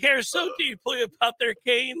 Fans, Yeah, they care so deeply about their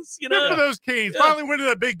Canes. Good for those Canes. Finally went to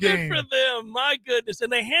that big game. Good for them. My goodness,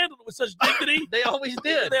 and they handled it with such dignity. They always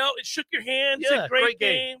did. They shook your hand. Yeah, said, great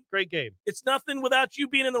game. Great game. It's nothing without you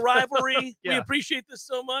being in the rivalry. We appreciate this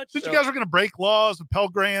so much. Since you guys are going to break laws and Pell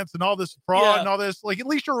Grants and all this fraud and all this, like at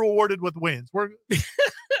least you're rewarded with wins.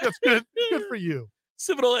 That's good. Good for you.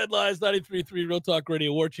 Seminole Headlines 93.3 Real Talk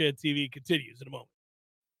Radio War Chant TV continues in a moment.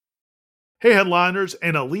 Hey, headliners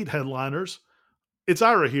and elite headliners. It's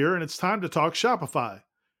Ira here, and it's time to talk Shopify.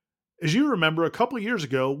 As you remember, a couple years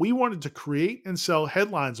ago, we wanted to create and sell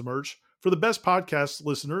headlines merch for the best podcast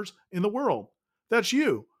listeners in the world. That's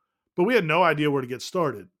you. But we had no idea where to get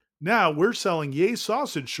started. Now we're selling Yay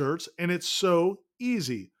Sausage shirts, and it's so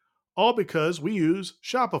easy. All because we use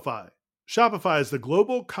Shopify. Shopify is the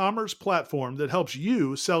global commerce platform that helps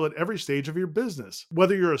you sell at every stage of your business.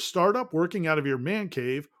 Whether you're a startup working out of your man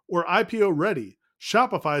cave or IPO ready,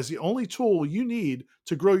 Shopify is the only tool you need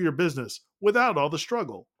to grow your business without all the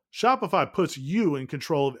struggle. Shopify puts you in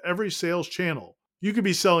control of every sales channel. You could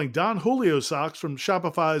be selling Don Julio socks from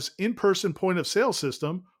Shopify's in-person point-of-sale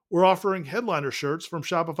system or offering headliner shirts from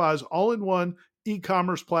Shopify's all-in-one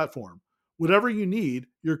e-commerce platform. Whatever you need,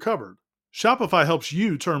 you're covered. Shopify helps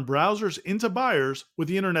you turn browsers into buyers with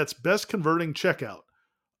the internet's best converting checkout,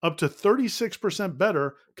 up to 36%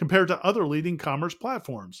 better compared to other leading commerce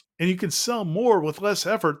platforms. And you can sell more with less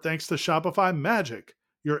effort thanks to Shopify Magic,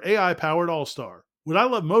 your AI-powered all-star. What I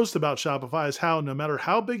love most about Shopify is how no matter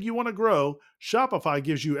how big you want to grow, Shopify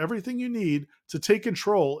gives you everything you need to take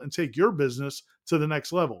control and take your business to the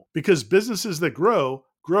next level. Because businesses that grow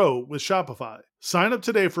with Shopify. Sign up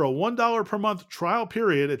today for a $1 per month trial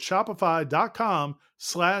period at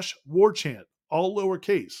shopify.com/warchant, all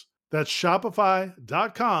lowercase. That's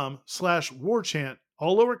shopify.com/warchant,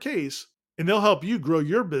 all lowercase, and they'll help you grow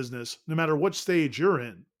your business no matter what stage you're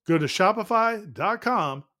in. Go to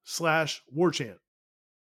shopify.com/warchant.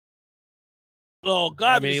 Oh,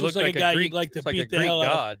 God, he looks like a guy you'd like to beat the hell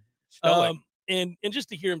out of. And just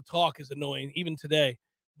to hear him talk is annoying, even today.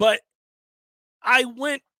 But I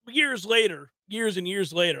went years and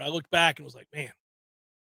years later, I looked back and was like, man,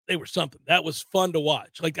 they were something. That was fun to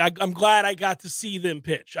watch. Like, I'm glad I got to see them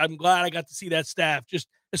pitch. I'm glad I got to see that staff, just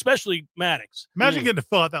especially Maddox. Imagine getting to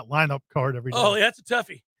fill out that lineup card every day. Oh, yeah, that's a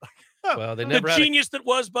toughie. Well, they never the genius that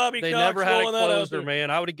was Bobby They Cox never had a rolling that out closer, there. man.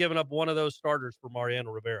 I would have given up one of those starters for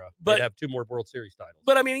Mariano Rivera. But- They'd have 2 more World Series titles.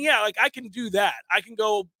 But I mean, yeah, like I can do that. I can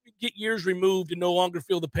go get years removed and no longer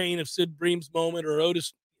feel the pain of Sid Bream's moment or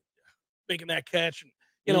Otis making that catch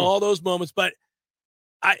and, all those moments. But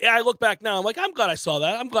I look back now, I'm like, I'm glad I saw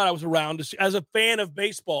that. I'm glad I was around. As a fan of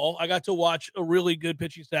baseball, I got to watch a really good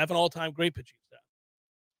pitching staff, an all-time great pitching staff.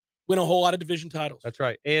 Win a whole lot of division titles. That's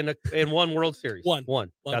right. And one World Series. One.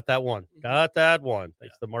 Got that one. Got that one.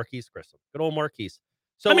 Thanks to Marquise Grissom. Good old Marquise.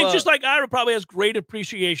 So I mean, just like Ira probably has great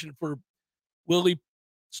appreciation for Willie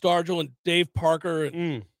Stargell and Dave Parker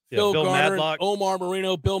and Bill Garner, Madlock. and Omar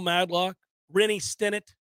Marino, Bill Madlock, Rennie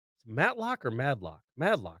Stennett. Matlock or Madlock?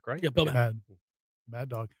 Madlock, right? Yeah, Bill Madlock. Mad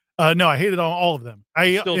Dog. No, I hated all of them.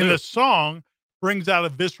 The song brings out a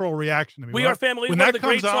visceral reaction to me. We Are Family. When One that of the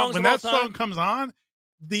great comes on, songs when of all that song time. comes on,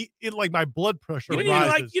 like my blood pressure You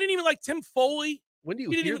rises. didn't even like Tim Foley. When do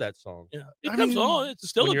you hear that song? Yeah, it comes on. It's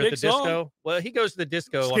still when a you're big at the song. Disco? Well, he goes to the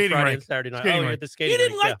disco Skating on Friday rink. and Saturday night. Skating You're rink. at the skating You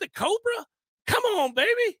didn't rink, like the Cobra? Come on,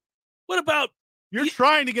 baby. What about You're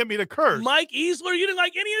trying to get me to curse. Mike Easler? You didn't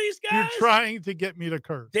like any of these guys? You're trying to get me to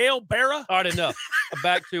curse. Dale Barra? All right, enough.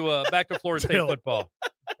 Back to Florida State Dale. football.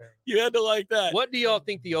 You had to like that. What do y'all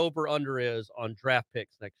think the over/under is on draft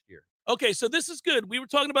picks next year? Okay, so this is good. We were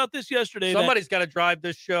talking about this yesterday. Somebody's got to drive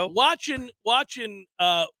this show. Watching,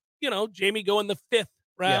 Jamie go in the 5th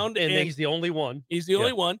round. Yeah, and he's the only one. He's the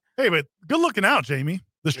only one. Hey, but good looking out, Jamie.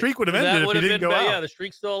 The streak would have ended That if would you have didn't been go out. Yeah, the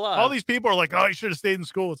streak's still alive. All these people are like, "Oh, you should have stayed in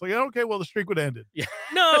school." It's like, okay, well, the streak would have ended. Yeah.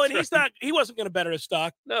 No, and he wasn't going to better his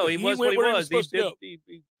stock. No, he was went what he where was. supposed to go. He's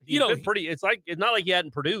been pretty. It's not like he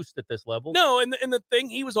hadn't produced at this level. No, and the thing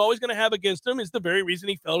he was always going to have against him is the very reason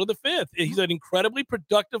he fell to the 5th. He's an incredibly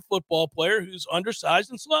productive football player who's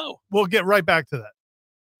undersized and slow. We'll get right back to that.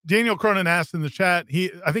 Daniel Cronin asked in the chat.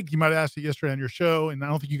 I think you might have asked it yesterday on your show, and I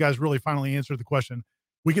don't think you guys really finally answered the question.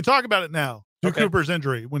 We can talk about it now. Duke Cooper's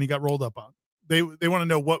injury when he got rolled up on. They want to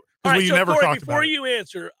know what. All right, you so never Corey, talked before about you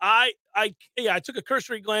answer, I took a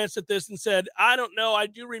cursory glance at this and said, I don't know. I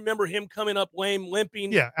do remember him coming up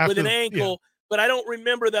limping with an ankle, but I don't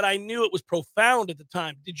remember that I knew it was profound at the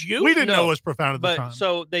time. Did you? We didn't know it was profound at the time.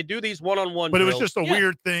 So they do these one-on-one but drills. it was just a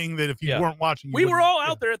weird thing that if you weren't watching, we were all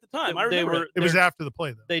out there at the time. I remember it was after the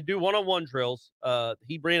play, though. They do one-on-one drills.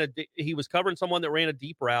 He was covering someone that ran a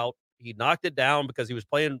deep route. He knocked it down because he was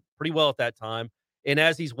playing pretty well at that time. And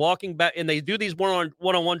as he's walking back, and they do these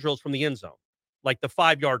one-on-one drills from the end zone, like the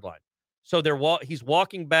 5-yard line. So he's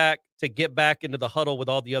walking back to get back into the huddle with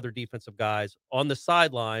all the other defensive guys on the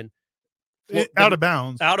sideline. Out of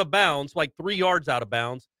bounds, like 3 yards out of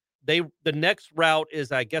bounds. The next route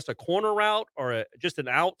is, I guess, a corner route or just an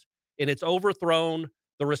out, and it's overthrown.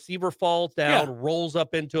 The receiver falls down, rolls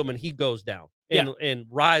up into him, and he goes down and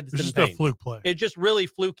writhes in just pain. A fluke play. It's just really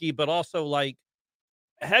fluky, but also like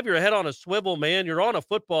have your head on a swivel, man. You're on a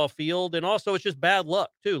football field, and also it's just bad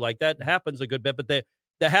luck too. Like that happens a good bit, but that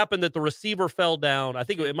happened that the receiver fell down. I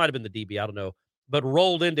think it might have been the DB, I don't know, but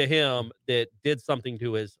rolled into him that did something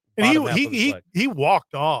to his. And he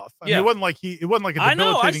walked off. I mean, it wasn't like a debilitating I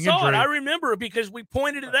know. I saw injury. it. I remember it because we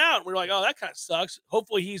pointed it out. We were like, "Oh, that kind of sucks."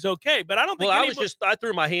 Hopefully, he's okay. But I don't think. I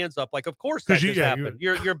threw my hands up. Like, of course that just happened.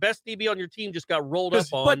 Your best DB on your team just got rolled up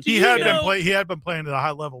on. But he had been playing at a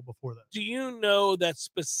high level before that. Do you know that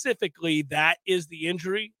specifically that is the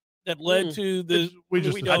injury that led to the?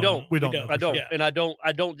 I don't. Yeah. And I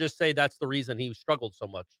don't just say that's the reason he struggled so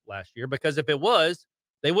much last year, because if it was,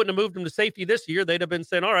 they wouldn't have moved him to safety this year. They'd have been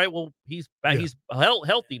saying, all right, well, he's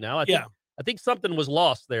healthy now. I think something was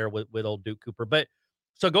lost there with old Duke Cooper. But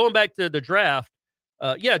so going back to the draft,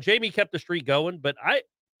 Jamie kept the streak going, but I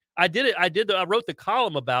wrote the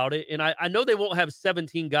column about it, and I know they won't have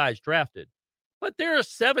 17 guys drafted, but there are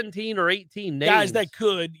 17 or 18 names guys that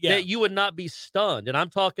could, that you would not be stunned. And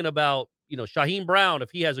I'm talking about, Shaheem Brown,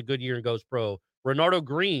 if he has a good year and goes pro, Renardo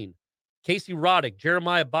Green, Casey Roddick,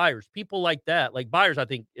 Jeremiah Byers, people like that. Like Byers, I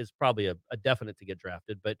think, is probably a definite to get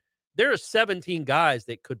drafted, but there are 17 guys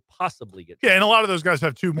that could possibly get drafted. Yeah, and a lot of those guys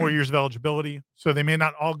have 2 more years of eligibility, so they may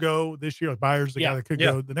not all go this year. Like Byers, the guy that could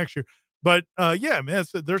go the next year. But man,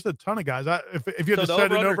 there's a ton of guys. If you had to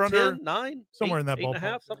set it over under 9, somewhere 8, in that 8.5,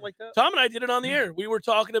 ballpark, something like that. Tom and I did it on the air. We were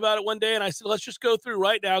talking about it one day, and I said, "Let's just go through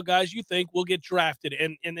right now, guys. You think we'll get drafted?"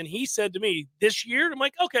 And then he said to me, "This year?" I'm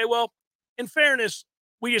like, "Okay, well, in fairness,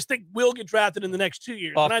 we just think we'll get drafted in the next 2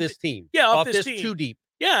 years off this team. Yeah, off this team. too deep.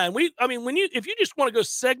 Yeah, and if you just want to go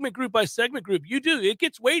segment group by segment group, you do. It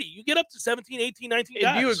gets weighty. You get up to 17, 18, 19 guys.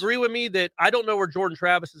 And do you agree with me that I don't know where Jordan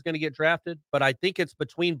Travis is going to get drafted, but I think it's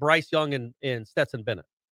between Bryce Young and Stetson Bennett.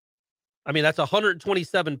 I mean, that's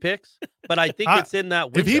 127 picks, but I think it's in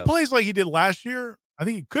that window. If he plays like he did last year, I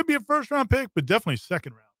think he could be a first-round pick, but definitely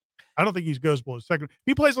second round. I don't think he goes below second.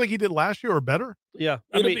 He plays like he did last year or better. Yeah.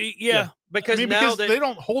 Because because they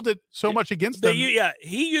don't hold it so much against them.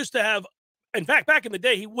 He used to have, in fact, back in the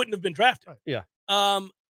day, he wouldn't have been drafted. Right. Yeah.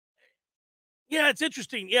 Yeah, it's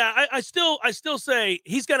interesting. Yeah, I still say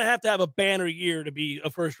he's going to have a banner year to be a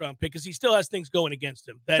first round pick because he still has things going against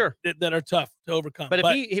him that are tough to overcome. But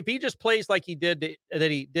if he just plays like he did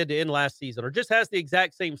to end last season, or just has the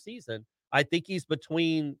exact same season, I think he's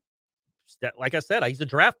between. Like I said, he's a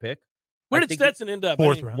draft pick. Where did Stetson end up?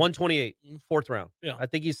 Fourth round. 128, fourth round. Yeah, I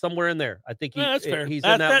think he's somewhere in there. I think that's fair. He's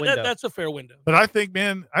in that window. That's a fair window. But I think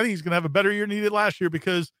he's going to have a better year than he did last year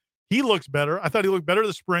because he looks better. I thought he looked better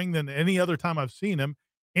this spring than any other time I've seen him,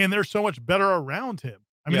 and they're so much better around him.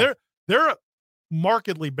 I mean, they're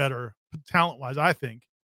markedly better talent-wise, I think,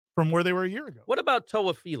 from where they were a year ago. What about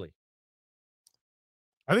Toa Feely?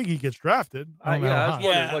 I think he gets drafted.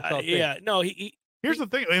 No, here's the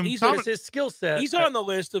thing. He's his skill set. He's on the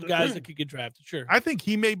list of guys that could get drafted. Sure. I think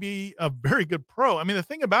he may be a very good pro. I mean, the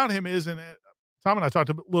thing about him is, and Tom and I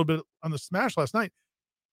talked a little bit on the Smash last night,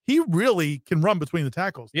 he really can run between the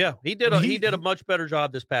tackles. Yeah, he did. He did a much better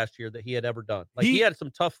job this past year that he had ever done. Like he had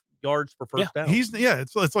some tough yards for first down.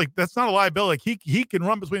 It's like that's not a liability. Like he can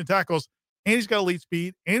run between the tackles. And he's got elite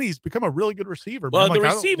speed, and he's become a really good receiver. Well, the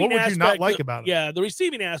receiving what would you not like about him? Yeah, the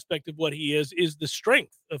receiving aspect of what he is the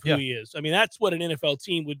strength of who he is. I mean, that's what an NFL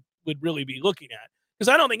team would really be looking at.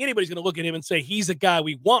 Because I don't think anybody's going to look at him and say he's a guy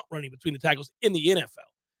we want running between the tackles in the NFL.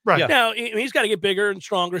 Right. Now, he's got to get bigger and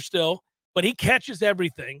stronger still, but he catches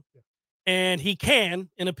everything, and he can,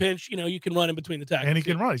 in a pinch, you can run in between the tackles. And he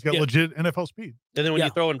can run. He's got legit NFL speed. And then when you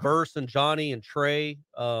throw in Verse and Johnny and Trey.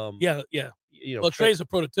 Trey's a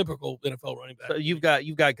prototypical NFL running back. So you've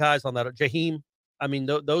got guys on that. Jaheim. I mean,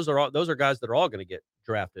 those are guys that are all going to get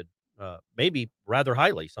drafted, maybe rather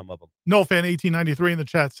highly. Some of them. Noel Fan 1893 in the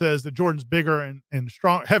chat says that Jordan's bigger and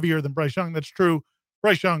strong, heavier than Bryce Young. That's true.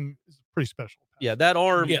 Bryce Young is pretty special. Yeah, that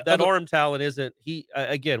arm talent isn't. He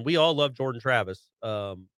again, we all love Jordan Travis,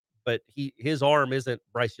 but his arm isn't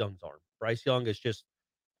Bryce Young's arm. Bryce Young is just.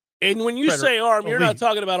 And when you say arm, you're not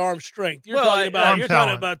talking about arm strength. You're talking about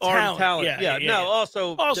talent. Arm talent. Yeah. No,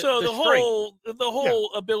 also the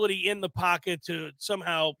whole ability in the pocket to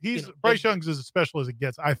somehow. Bryce Young's as special as it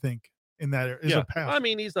gets, I think, in that area. I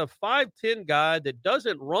mean, he's a 5'10" guy that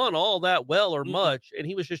doesn't run all that well or much, and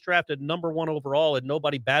he was just drafted number 1 overall, and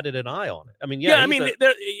nobody batted an eye on it. I mean,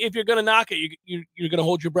 if you're going to knock it, you're going to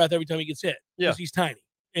hold your breath every time he gets hit because he's tiny,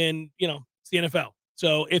 and it's the NFL.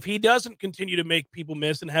 So if he doesn't continue to make people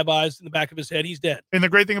miss and have eyes in the back of his head, he's dead. And the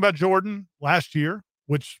great thing about Jordan last year,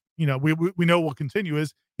 which we know will continue,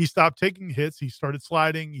 is he stopped taking hits. He started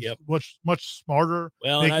sliding. He's much smarter.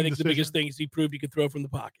 Well, and I think the biggest thing is he proved he could throw from the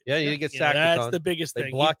pocket. Yeah, he didn't get sacked. That's the biggest thing.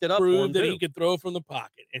 They blocked it up. Proved that he could throw from the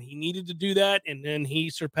pocket, and he needed to do that. And then he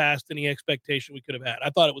surpassed any expectation we could have had. I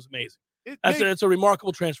thought it was amazing. It's a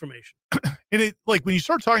remarkable transformation. And it, like, when you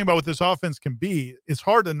start talking about what this offense can be, it's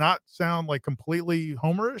hard to not sound like completely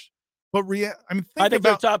homerish. But I think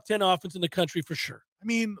they're top 10 offense in the country for sure. I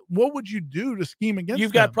mean, what would you do to scheme against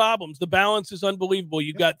You've got problems. The balance is unbelievable.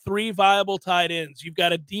 You've got 3 viable tight ends. You've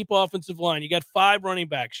got a deep offensive line. You got 5 running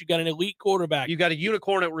backs. You got an elite quarterback. You got a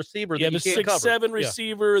unicorn at receiver. You have a 6'7"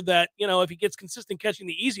 receiver that, if he gets consistent catching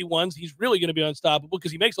the easy ones, he's really going to be unstoppable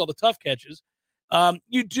because he makes all the tough catches.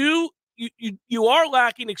 You are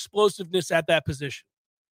lacking explosiveness at that position,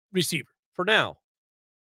 receiver. For now.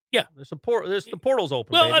 Yeah. The portal's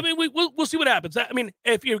open. Well, baby. I mean, we'll see what happens. I mean,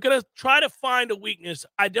 if you're going to try to find a weakness,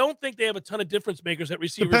 I don't think they have a ton of difference makers at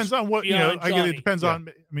receivers. Depends on what, I get it depends on,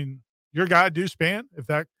 I mean, your guy do span if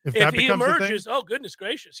that becomes he emerges, the thing. Oh, goodness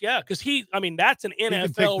gracious. Yeah. Because that's an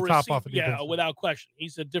NFL receiver. Yeah, without question.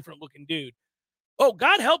 He's a different looking dude. Oh,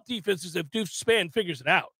 God help defenses if Doof Span figures it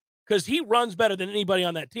out. Because he runs better than anybody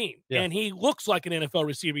on that team. Yeah. And he looks like an NFL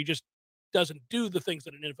receiver. He just doesn't do the things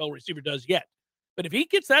that an NFL receiver does yet. But if he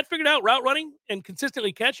gets that figured out, route running and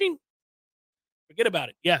consistently catching, forget about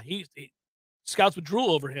it. Yeah, scouts would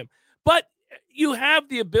drool over him. But you have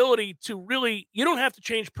the ability to really, you don't have to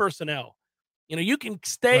change personnel. You can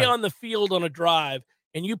stay on the field on a drive,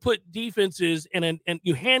 and you put defenses and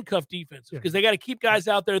you handcuff defenses because they got to keep guys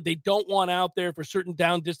out there they don't want out there for certain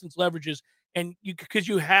down distance leverages. And because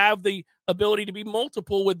you have the ability to be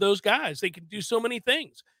multiple with those guys. They can do so many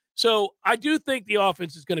things. So I do think the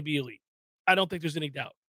offense is going to be elite. I don't think there's any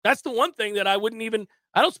doubt. That's the one thing that I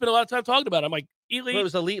don't spend a lot of time talking about. I'm like, elite. Well, it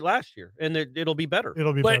was elite last year, and it'll be better.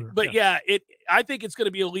 It'll be better. But I think it's going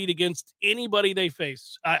to be elite against anybody they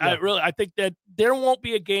face. I think that there won't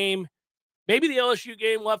be a game. Maybe the LSU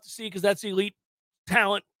game we'll have to see because that's elite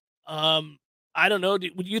talent. I don't know. Do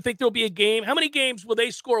you think there'll be a game? How many games will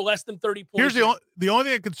they score less than 30 points? Here's the only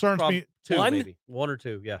thing that concerns me. Maybe. One or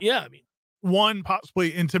two. Yeah. Yeah. I mean, one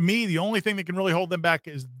possibly. And to me, the only thing that can really hold them back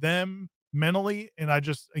is them mentally. And I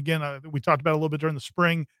just, again, we talked about it a little bit during the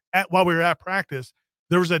spring while we were at practice.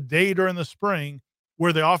 There was a day during the spring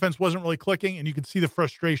where the offense wasn't really clicking and you could see the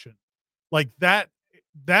frustration like that.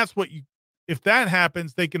 That's what if that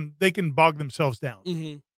happens, they can bog themselves down.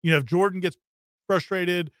 Mm-hmm. You know, if Jordan gets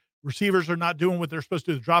frustrated, receivers are not doing what they're supposed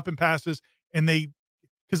to do, dropping passes, and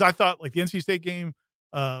because I thought like the NC State game,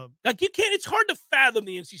 like you can't. It's hard to fathom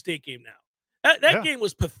the NC State game now. That game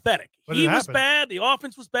was pathetic. He was bad. The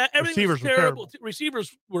offense was bad. Everything was terrible.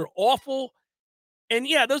 Receivers were awful. And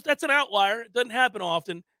yeah, that's an outlier. It doesn't happen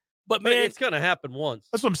often. But man, it's going to happen once.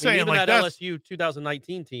 That's what I'm saying. Even like that LSU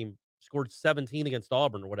 2019 team scored 17 against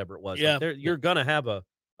Auburn or whatever it was. Yeah, like you're going to have a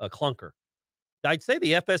clunker. I'd say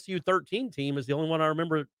the FSU 13 team is the only one I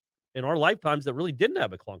remember in our lifetimes that really didn't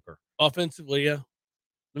have a clunker. Offensively, yeah.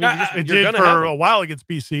 I mean, it did for a while against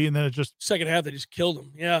BC, and then it just second half they just killed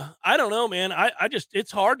them. Yeah, I don't know, man. I just it's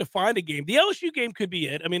hard to find a game. The LSU game could be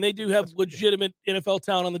it. I mean, they do have legitimate NFL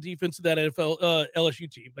talent on the defense of that LSU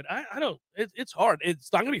team, but I don't. It's hard.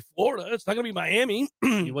 It's not going to be Florida. It's not going to be Miami.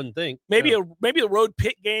 You wouldn't think. Maybe a road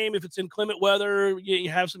pit game if it's in clement weather. You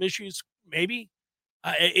have some issues. Maybe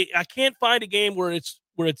I can't find a game where it's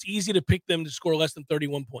easy to pick them to score less than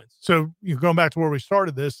 31 points. So you're going back to where we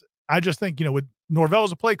started this. I just think, with Norvell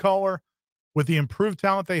as a play caller, with the improved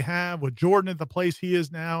talent they have, with Jordan at the place he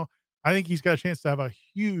is now, I think he's got a chance to have a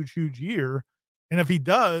huge, huge year. And if he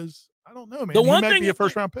does, I don't know, man. He might be a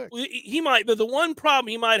first-round pick. He might, but the one problem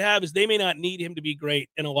he might have is they may not need him to be great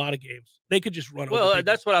in a lot of games. They could just run over people. Well,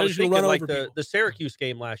 that's what I was thinking, like the Syracuse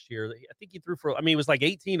game last year. I think he threw for, it was like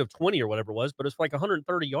 18 of 20 or whatever it was, but it's like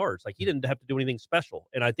 130 yards. Like he didn't have to do anything special.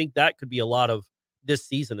 And I think that could be a lot of this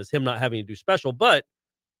season is him not having to do special. But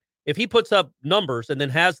if he puts up numbers and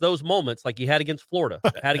then has those moments like he had against Florida,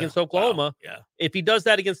 had against Oklahoma, if he does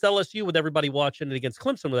that against LSU with everybody watching and against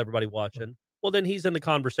Clemson with everybody watching, well, then he's in the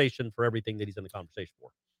conversation for everything that he's in the conversation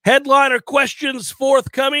for. Headliner questions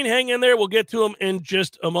forthcoming. Hang in there. We'll get to them in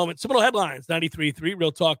just a moment. Seminole Headlines, 93.3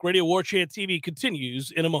 Real Talk Radio. War Chant TV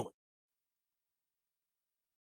continues in a moment.